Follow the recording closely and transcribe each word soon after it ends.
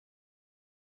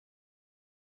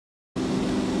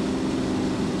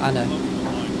I know.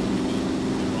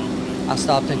 I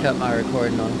stopped and cut my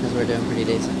recording on because we're doing pretty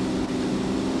decent.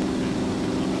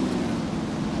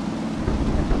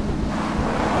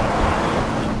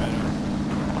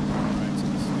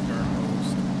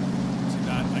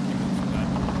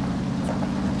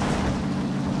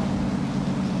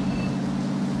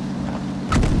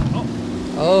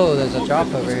 Oh, there's a drop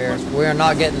over here. We are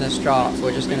not getting this drop.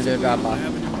 We're just going to do a drive-by.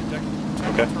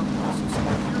 Okay.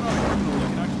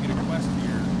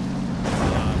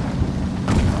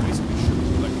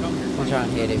 I'm trying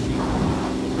to hit him.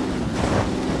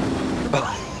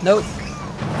 Nope.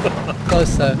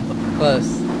 Close though.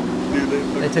 Close.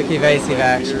 They took evasive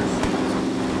actions.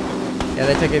 Yeah,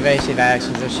 they took evasive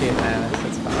actions. They're shooting at us.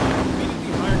 That's fine.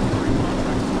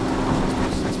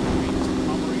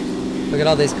 Look at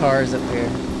all these cars up here.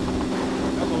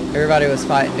 Everybody was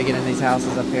fighting to get in these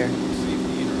houses up here.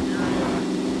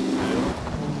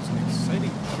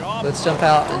 Let's jump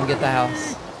out and get the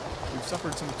house. We've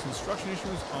suffered some construction issues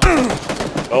on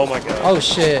Oh my god. Oh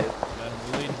shit. that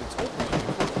related to Toysrme.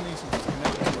 Unfortunately, since it's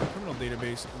connected to our criminal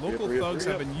database, local thugs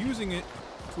have been using it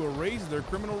to erase their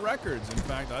criminal records. In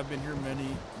fact, I've been here many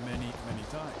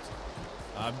times.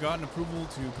 I've gotten approval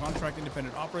to contract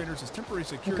independent operators as temporary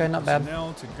security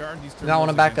personnel to guard these terminals. I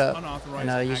want to back up. Unauthorized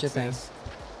No, use your access. thing.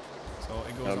 So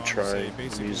it goes I'm on to trying. say,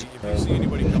 basically, if you see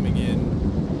anybody coming in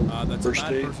that's a First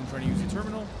bad aid. person trying to use your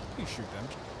terminal, please shoot them.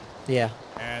 Yeah.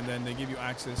 And then they give you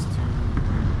access to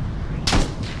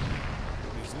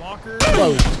these lockers.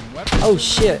 Whoa. Some weapons Oh in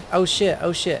shit. there, Oh shit.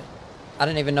 Oh shit. I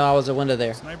didn't even know I was a window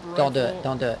there. sniper Don't do rifle. it.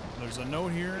 Don't do it. There's a note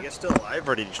here. You guys still alive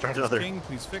or did you start another? King,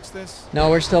 please fix this. No,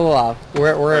 we're still alive.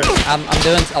 I'm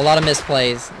doing a lot of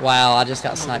misplays. Wow, I just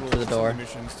got sniped through the door.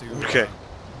 Missions to, Okay.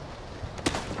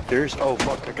 There's oh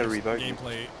fuck, I gotta revive you.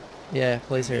 gameplay. Yeah,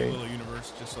 please A hurry. little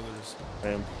universe, just so there's I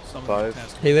am some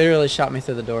 5, He literally shot me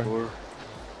through the door. 4,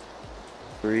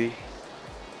 3.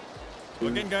 So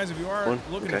again, guys, if you are 1,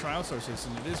 looking okay. to try out Star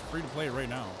Citizen, it is free to play right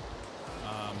now.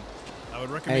 I would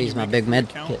I recommend use you my make big a free med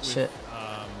account kit with, shit.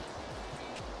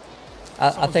 I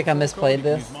someone's think I full code, misplayed you can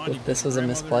this. use mine, you can This use was a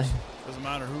misplay. grandmother's, doesn't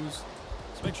matter whose.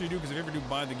 So make sure you do, because if you ever do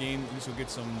buy the game, at least you'll get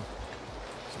some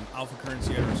alpha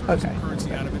currency out of it, or Okay. some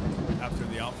currency out of it after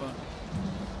the alpha.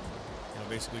 It'll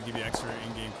basically give you extra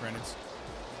in-game credits.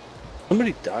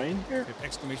 Somebody dying here? If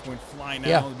exclamation point fly now,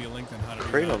 Yeah. there'll be a link on how to do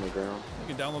Crate that. on the ground.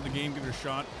 You can download the game, give it a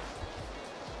shot.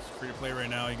 It's free to play right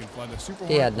now. You can fly the Super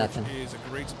He had Hornet, nothing. which is a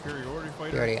great superiority You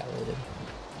fighter. already got looted.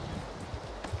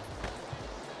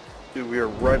 Dude, we are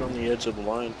right on the edge of the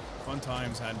line. Fun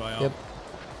times had by all. Yep.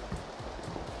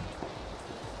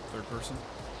 Third person.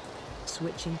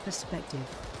 Switching perspective.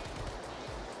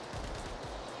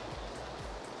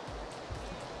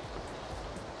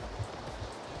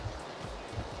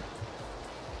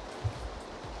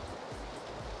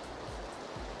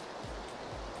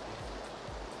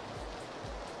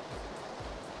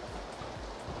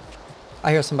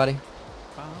 I hear somebody.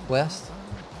 West.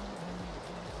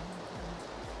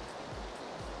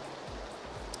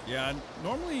 Yeah,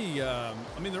 normally, I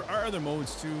mean, there are other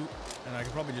modes too, and I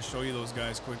could probably just show you those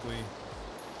guys quickly,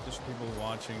 just for people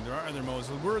watching. There are other modes.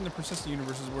 We're in the persistent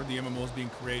universes where the MMOs being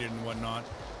created and whatnot,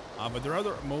 but there are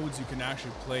other modes you can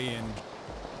actually play in.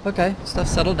 Okay, stuff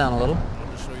settled down a little.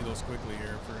 I'll just show you those quickly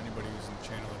here for anybody who's in the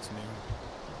channel that's new.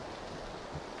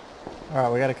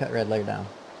 Alright, we gotta cut red layer down.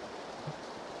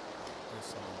 This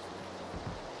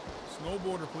song's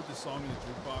Snowboarder put this song in the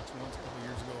jukebox once a couple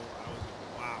years ago. I was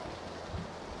like, wow.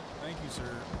 Thank you, sir.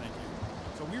 Thank you.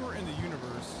 So we were in the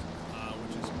universe,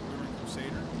 which is we were in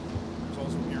Crusader. There's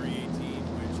also Area 18,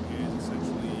 which is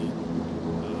essentially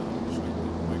I'll show you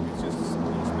real quick. It's just a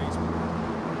little space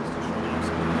just to show you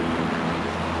some of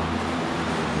the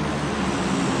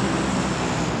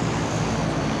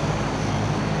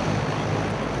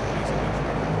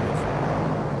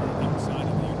inside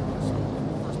of the universe. So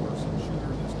first-person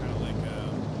shooter. There's kind of like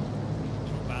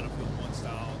Battlefield 1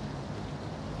 style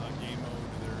game mode.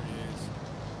 There is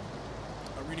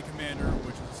Arena Commander,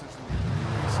 which is essentially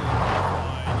racing,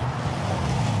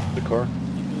 flying, The car?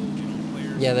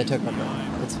 players. Yeah, they took my DEI, car.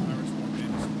 It's- Pirate Swarm,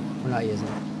 Bandit Swarm. We're not using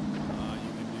it.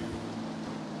 You can do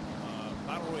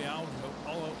Battle Royale, which is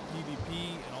all-out PvP,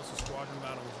 and also Squadron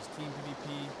Battle, which is team PvP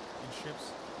in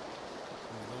ships.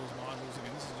 And those modules,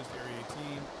 again, this is just Area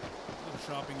 18. Little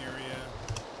shopping area,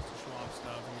 just to show off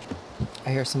stuff. I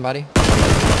hear somebody.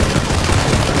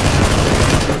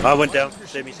 I went down.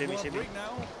 Save me, save me, save me. Right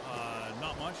now,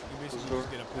 not much. You basically Close door.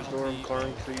 just get a Close penalty door. I'm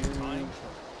calling of for you. time,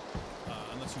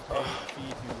 unless you pay a fee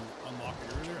to unlock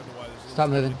it earlier. Otherwise, there's Stop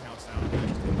little moving. counts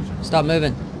down. Stop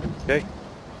moving. Okay. There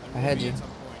I will had be you. At some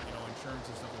point, insurance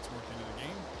and stuff that's worked into the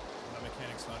game. That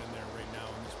mechanic's not in there right now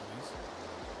in this release.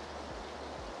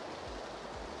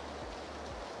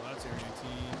 that's area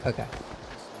 18. Okay. This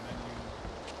is the menu.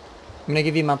 I'm gonna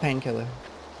give you my painkiller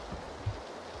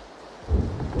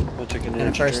I'll take an and a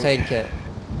energy first drink. aid kit.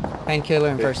 Painkiller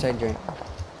and Okay. first aid drink.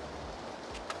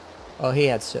 Oh, he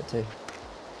had shit too.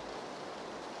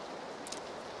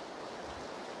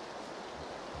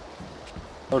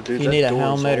 Oh, dude, If you that need a door's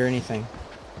helmet or off. anything.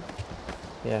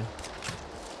 Yeah.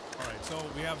 Alright, so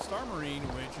we have Star Marine,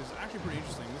 which is actually pretty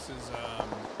interesting. This is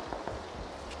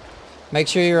Make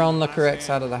sure you're on the last correct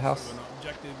stand, side of the sort house. an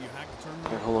objective. You hack the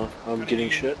terminal. Alright, hold on. I'm cut a getting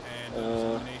gate, shit. And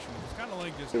elimination, which is kind of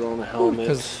like just Get on the helmet.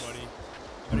 Because everybody.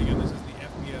 But again, this is the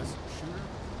FPS shooter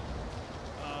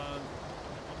of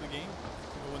the game.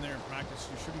 You go in there and practice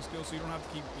your shooting skills, so you don't have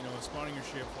to keep, you know, spawning your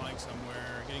ship, flying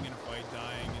somewhere, getting in a fight,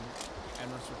 dying,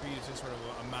 and repeat. It's just sort of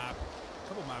a map, a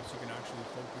couple maps you can actually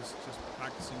focus, just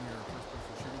practicing your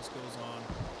first-person shooting skills on.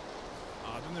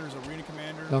 Then there's Arena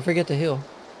Commander. don't forget to heal.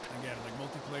 Again, like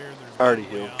multiplayer, there's I already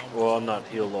Battle healed. Royale, Well, which I'm is not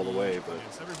healed all the way, but...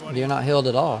 against everybody. You're not healed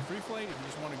at all. Free flight, if you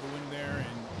just want to go in there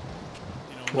and,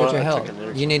 you know, Well, Get your I health. took an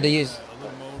energy You need to drink. use. a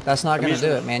little mode. That's not I'm gonna using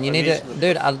do it. it, man. You I'm need using to, it.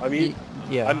 dude.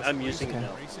 Yeah. Yeah. I'm using it Okay.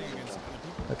 now. Racing against other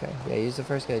people. Okay. Yeah. Use the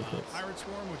first aid kits. Pirate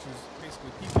Swarm, which is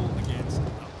basically people against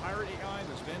pirate AI.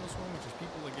 There's Vandal Swarm, which is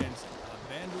people against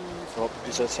vandals. Oh,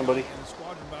 is that somebody? And the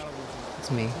Squadron Battle, which is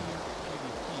It's me. team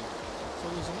PvP. So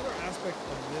there's another aspect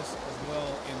of this as well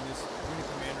in this Arena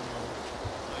Commander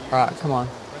mode. All right. Come on.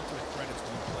 Rental credits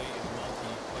when you play in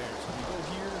multiplayer. So you go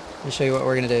here. Let me show you what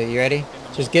we're gonna do. You ready?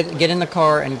 Just get in the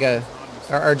car and go,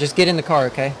 or just get in the car,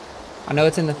 okay? I know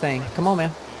it's in the thing. Come on,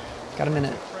 man. Got a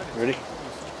minute. Ready?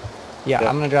 Yeah, Yeah.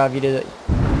 I'm gonna drive you to the.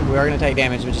 We are gonna take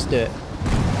damage, but just do it.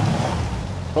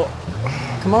 Oh,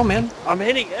 Come on, man. I'm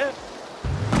hitting it.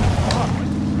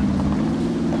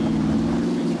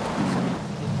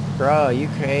 Bro, you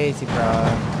crazy, bro.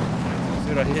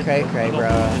 Dude, I hit Cray, I cray, don't bro.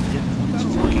 know, it's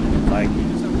fucking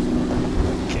laggy.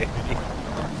 Okay.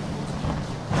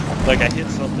 Like I hit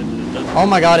something and it doesn't. Oh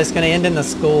my God, it's gonna end in the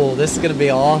school. This is gonna be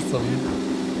awesome.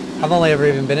 I've only ever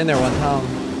even been in there one time.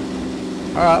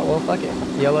 All right, well, fuck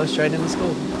it. YOLO straight into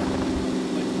school.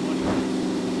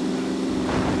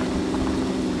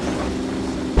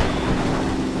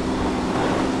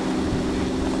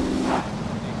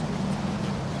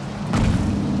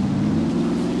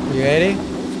 You ready?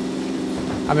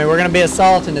 I mean, we're gonna be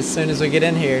assaulting as soon as we get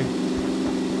in here.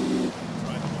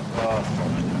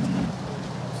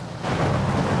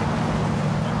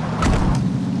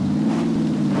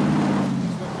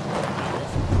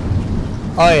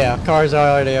 Oh yeah, cars are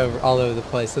already all over the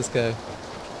place. Let's go.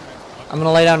 I'm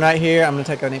gonna lay down right here. I'm gonna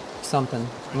take something.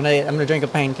 I'm gonna drink a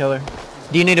painkiller.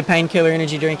 Do you need a painkiller,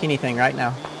 energy drink, anything right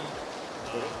now?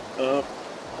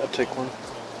 I'll take one.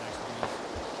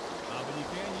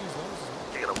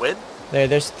 You gonna win?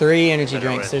 There's 3 energy Better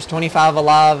drinks. win. There's 25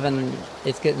 alive, and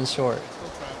it's getting short.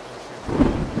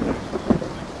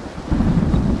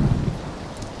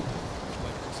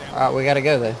 All right, we gotta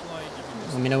go though.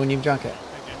 Let me know when you've drunk it.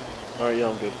 Alright, yeah,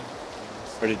 I'm good.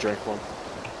 Already drank one.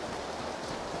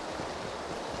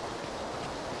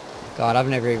 God, I've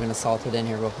never even assaulted in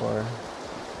here before.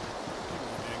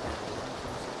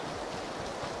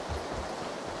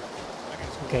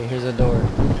 Okay, here's a door.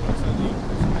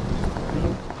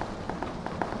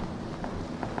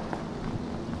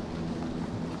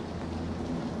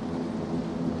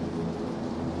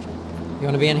 You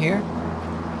want to be in here?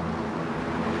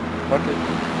 Fuck it.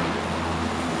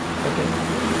 Okay.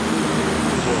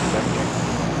 Is there a vector?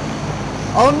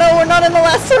 Oh no, we're not in the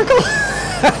last circle!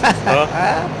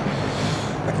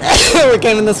 We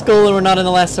came in the school and we're not in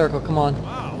the last circle. Come on.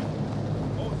 Wow.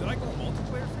 Oh, did I go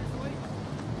multiplayer free flight?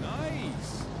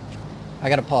 Nice. I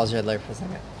gotta pause red light for a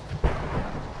second.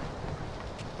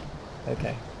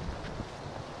 Okay.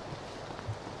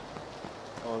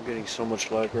 Oh, I'm getting so much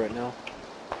lag right now.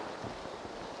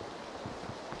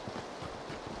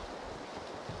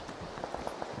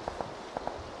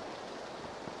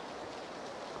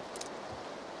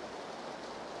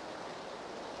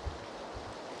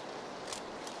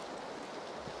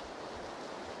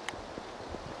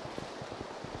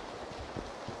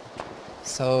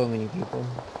 So many people.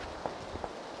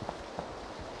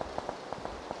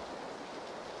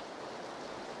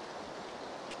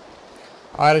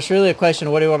 Alright, it's really a question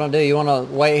of what do you want to do? You want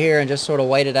to wait here and just sort of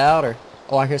wait it out, or...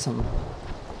 Oh, I hear something.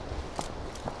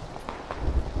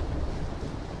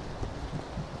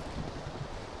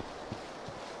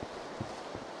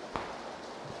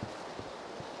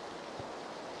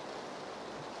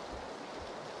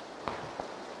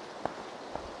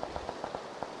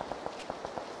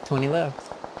 $20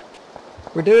 left.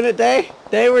 We're doing it, Day.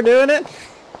 Day, we're doing it.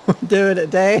 We're doing it,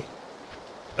 Day.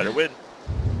 Better win.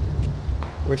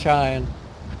 We're trying.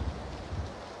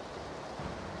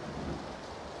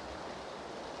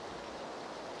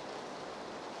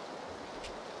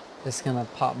 It's gonna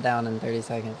pop down in 30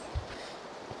 seconds.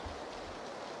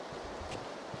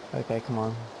 Okay, come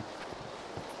on.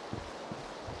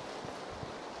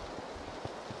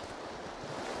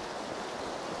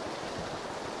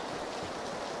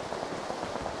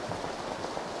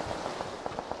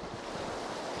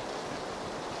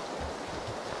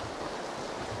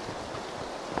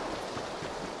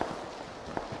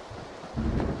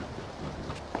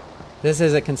 This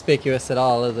isn't conspicuous at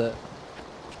all, is it?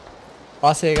 Oh,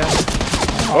 I see a guy.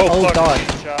 Oh, fuck, dog.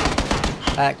 he's shot.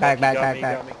 Back.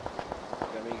 Got me.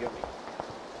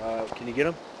 Can you get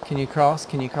him? Can you cross?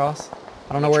 Can you cross?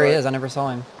 I don't know where he is. I never saw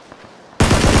him.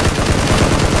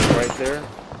 Right there.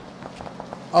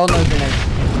 Oh, no grenade.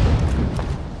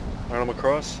 Alright, I'm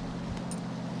across.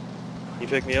 You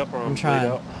pick me up or I'm trying.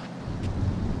 Out?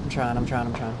 I'm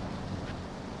trying.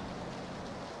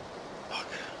 Fuck.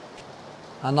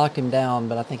 I knocked him down,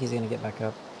 but I think he's gonna get back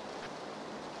up.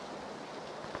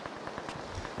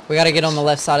 We gotta get on the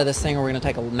left side of this thing or we're gonna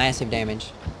take a massive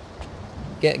damage.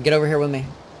 Get over here with me.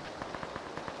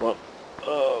 Well,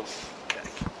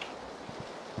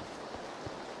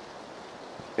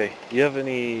 okay, you have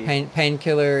any...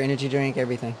 Painkiller, energy drink,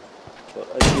 everything.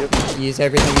 Yep. Use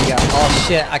everything you got. Oh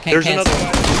shit, I can't There's cancel.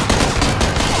 another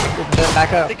guy.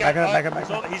 Back up.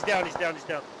 He's down.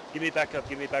 Give me back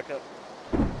up.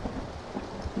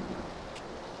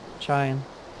 Trying.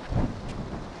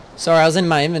 Sorry, I was in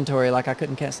my inventory, like I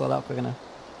couldn't cancel it out quick enough.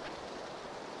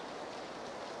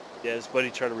 Yeah, his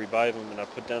buddy tried to revive him, and I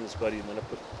put down his buddy, and then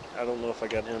I don't know if I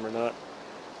got him or not.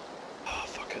 Oh,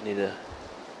 fuck, I need to...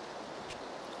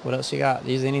 What else you got?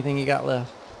 Use anything you got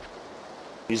left.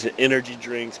 Use the energy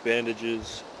drinks,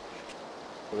 bandages,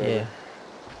 whatever. Yeah.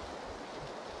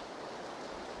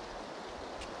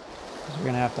 'Cause we're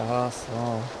gonna have to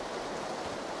hustle.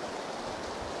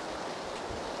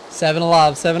 7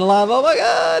 alive, oh my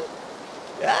god!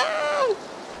 Ah!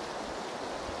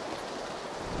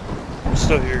 I'm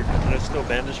still here. Can I still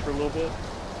bandage for a little bit?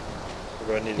 Or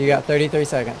do I need to... You got 33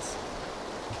 seconds.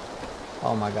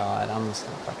 Oh my god, I'm just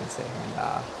gonna fucking sit here and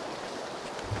die.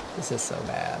 This is so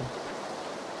bad.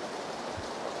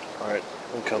 Alright,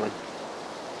 I'm coming.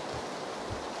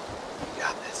 You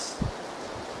got this.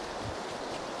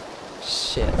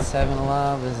 Shit, 7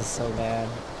 alive, this is so bad.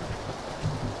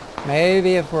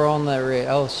 Maybe if we're on the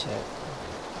oh shit.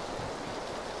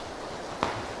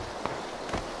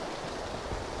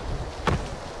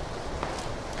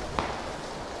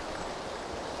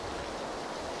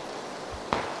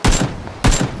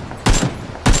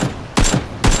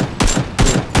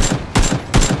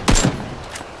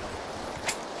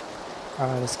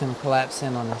 Alright, it's gonna collapse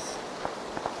in on us.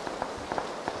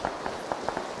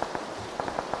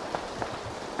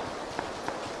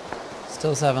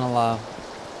 Still 7 alive.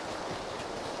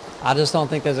 I just don't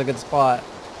think there's a good spot.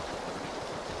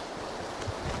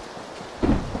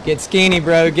 Get skinny,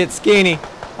 bro. Get skinny.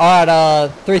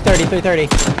 Alright, 330.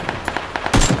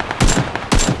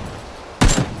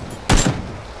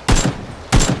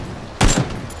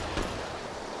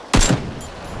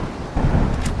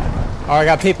 Alright,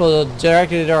 got people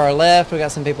directed to our left. We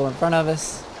got some people in front of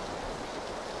us.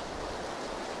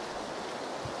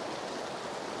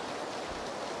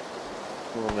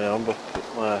 Oh man, I'm about to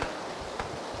put my...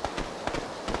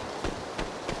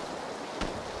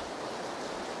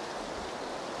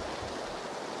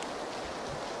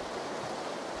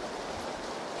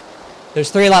 There's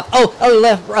 3 left. Oh,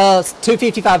 left.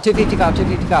 255.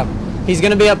 He's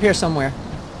gonna be up here somewhere.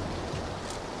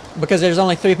 Because there's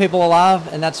only 3 people alive,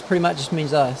 and that's pretty much just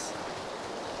means us.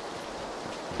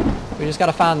 We just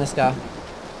gotta find this guy.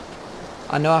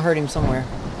 I know I heard him somewhere.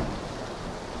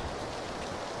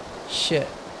 Shit.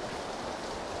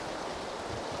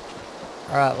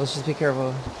 Alright, let's just be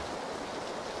careful.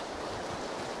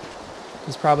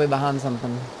 He's probably behind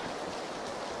something.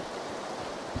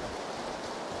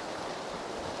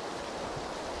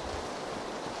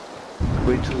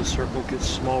 Wait till the circle gets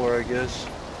smaller, I guess.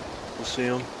 We'll see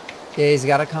him. Yeah, he's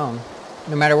gotta come.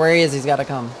 No matter where he is, he's gotta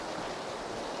come.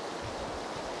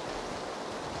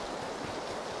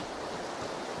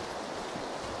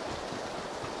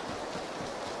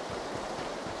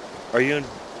 Are you in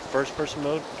first person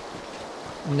mode?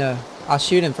 No. I'll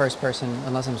shoot in first person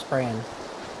unless I'm spraying.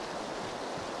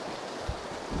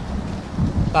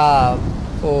 5,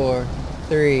 4,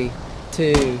 3,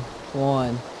 2,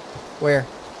 1. Where?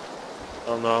 I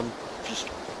don't know, I'm just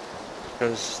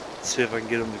trying to see if I can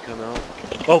get him to come out.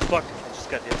 Oh fuck, I just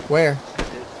got hit. Where? Just got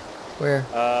hit. Where?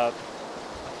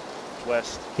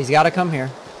 West. He's gotta come here.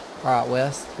 Alright,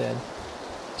 west. Good.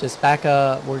 Just back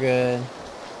up. We're good.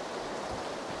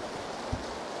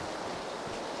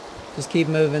 Just keep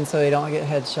moving so you don't get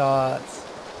headshots.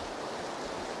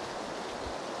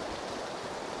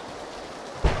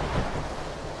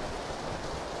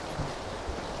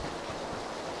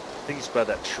 think he's by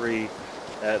that tree.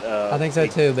 At, I think so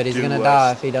too, but he's due gonna west.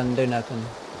 die if he doesn't do nothing.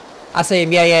 I see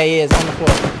him. Yeah, he is on the floor.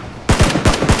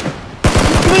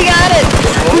 We got it!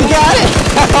 We got it!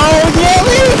 Oh yeah,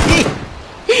 baby!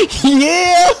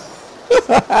 Yes!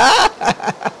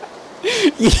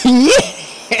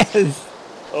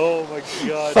 Oh my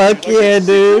god. Fuck yeah,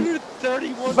 dude.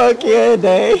 631 Fuck yeah,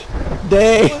 Day.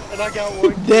 Day. And I got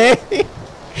one. Day.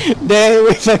 Day,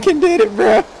 we fucking did it,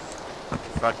 bro.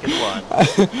 Fucking one.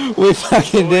 We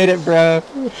fucking did it, bro.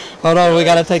 Hold on, we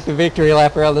gotta take the victory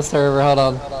lap around the server. Hold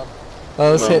on.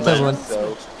 Oh, let's hit someone.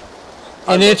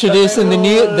 And introducing the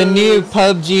new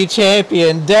PUBG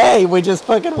champion, Day. We just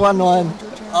fucking won one.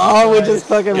 Oh, we just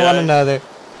fucking won another.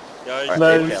 Guys,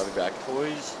 Nice. I'll be back.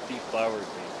 Toys deflowered me.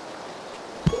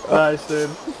 Nice, dude.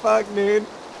 Fuck, dude.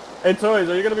 Hey, Toys,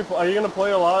 are you gonna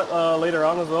play a lot later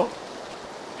on as well?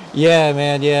 Yeah,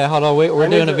 man. Yeah. Hold on. We're I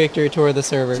need doing a to- victory tour of the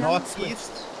server. Northeast.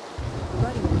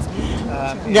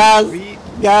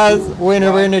 Guys,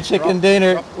 winner, chicken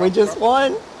dinner. We just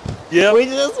won. Yeah. We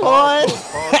just won.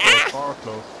 Far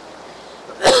close.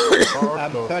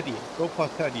 30. Go for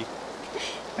 30.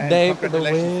 And Dave for the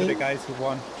congratulations to win. the guys who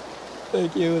won.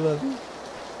 Thank you. We love you.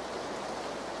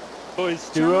 Toys.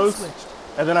 Duos.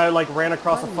 And then I like ran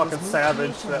across a fucking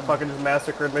savage that fucking just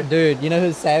massacred me. Dude, you know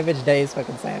who's savage? Dave's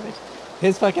fucking savage.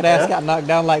 His fucking ass got knocked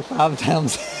down like 5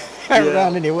 times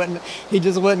around, and he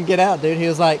just wouldn't get out, dude. He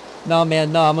was like, no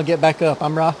man, no, I'm gonna get back up.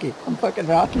 I'm Rocky. I'm fucking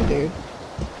Rocky, dude.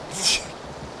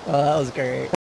 Oh, that was great.